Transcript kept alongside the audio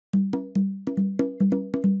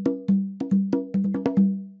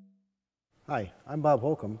Hi, I'm Bob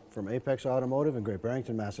Holcomb from Apex Automotive in Great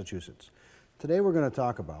Barrington, Massachusetts. Today we're going to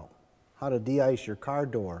talk about how to de-ice your car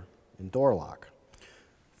door and door lock.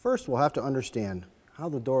 First, we'll have to understand how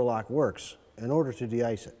the door lock works in order to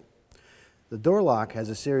de-ice it. The door lock has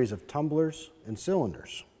a series of tumblers and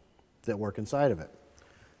cylinders that work inside of it.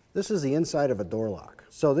 This is the inside of a door lock.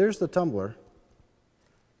 So there's the tumbler.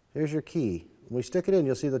 Here's your key. When we stick it in,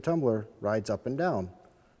 you'll see the tumbler rides up and down,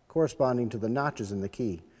 corresponding to the notches in the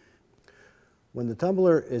key. When the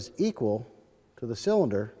tumbler is equal to the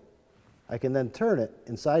cylinder, I can then turn it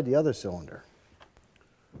inside the other cylinder.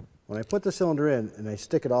 When I put the cylinder in and I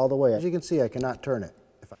stick it all the way, as you can see, I cannot turn it.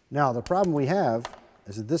 Now, the problem we have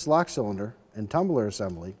is that this lock cylinder and tumbler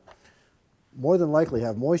assembly more than likely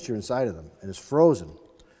have moisture inside of them and is frozen.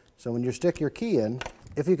 So when you stick your key in,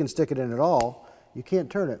 if you can stick it in at all, you can't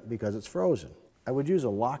turn it because it's frozen. I would use a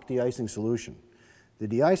lock de-icing solution. The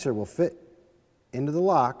de-icer will fit into the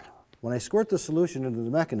lock. When I squirt the solution into the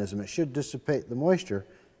mechanism, it should dissipate the moisture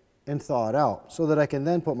and thaw it out so that I can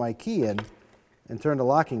then put my key in and turn the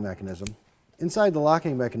locking mechanism. Inside the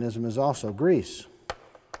locking mechanism is also grease.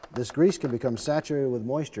 This grease can become saturated with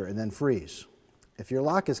moisture and then freeze. If your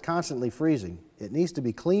lock is constantly freezing, it needs to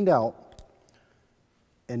be cleaned out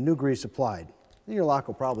and new grease applied. Then your lock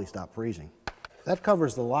will probably stop freezing. That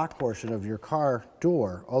covers the lock portion of your car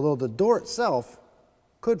door, although the door itself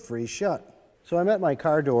could freeze shut. So I'm at my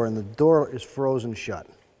car door and the door is frozen shut.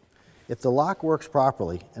 If the lock works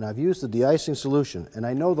properly and I've used the de-icing solution and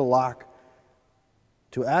I know the lock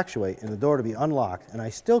to actuate and the door to be unlocked and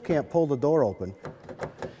I still can't pull the door open,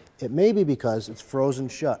 it may be because it's frozen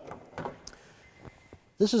shut.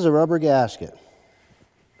 This is a rubber gasket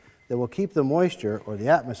that will keep the moisture or the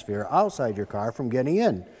atmosphere outside your car from getting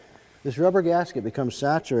in. This rubber gasket becomes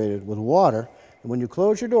saturated with water, and when you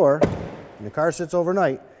close your door and the car sits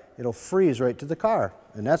overnight, it'll freeze right to the car,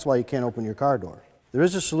 and that's why you can't open your car door. There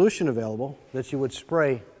is a solution available that you would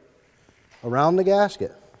spray around the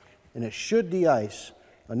gasket, and it should de-ice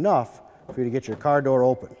enough for you to get your car door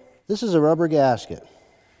open. This is a rubber gasket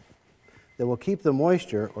that will keep the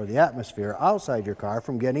moisture or the atmosphere outside your car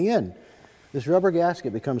from getting in. This rubber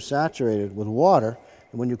gasket becomes saturated with water,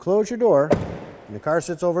 and when you close your door and the car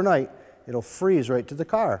sits overnight, it'll freeze right to the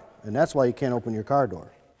car, and that's why you can't open your car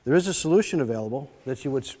door. There is a solution available that you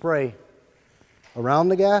would spray around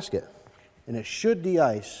the gasket, and it should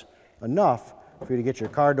de-ice enough for you to get your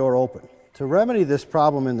car door open. To remedy this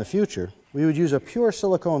problem in the future, we would use a pure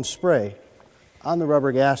silicone spray on the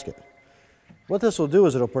rubber gasket. What this will do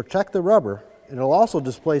is it'll protect the rubber, and it'll also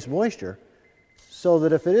displace moisture, so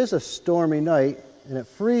that if it is a stormy night and it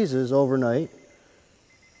freezes overnight,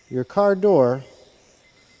 your car door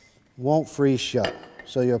won't freeze shut.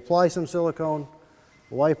 So you apply some silicone,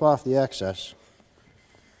 wipe off the excess,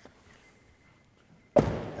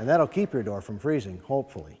 and that'll keep your door from freezing,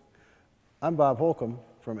 hopefully. I'm Bob Holcomb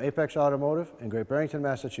from Apex Automotive in Great Barrington,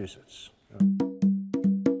 Massachusetts.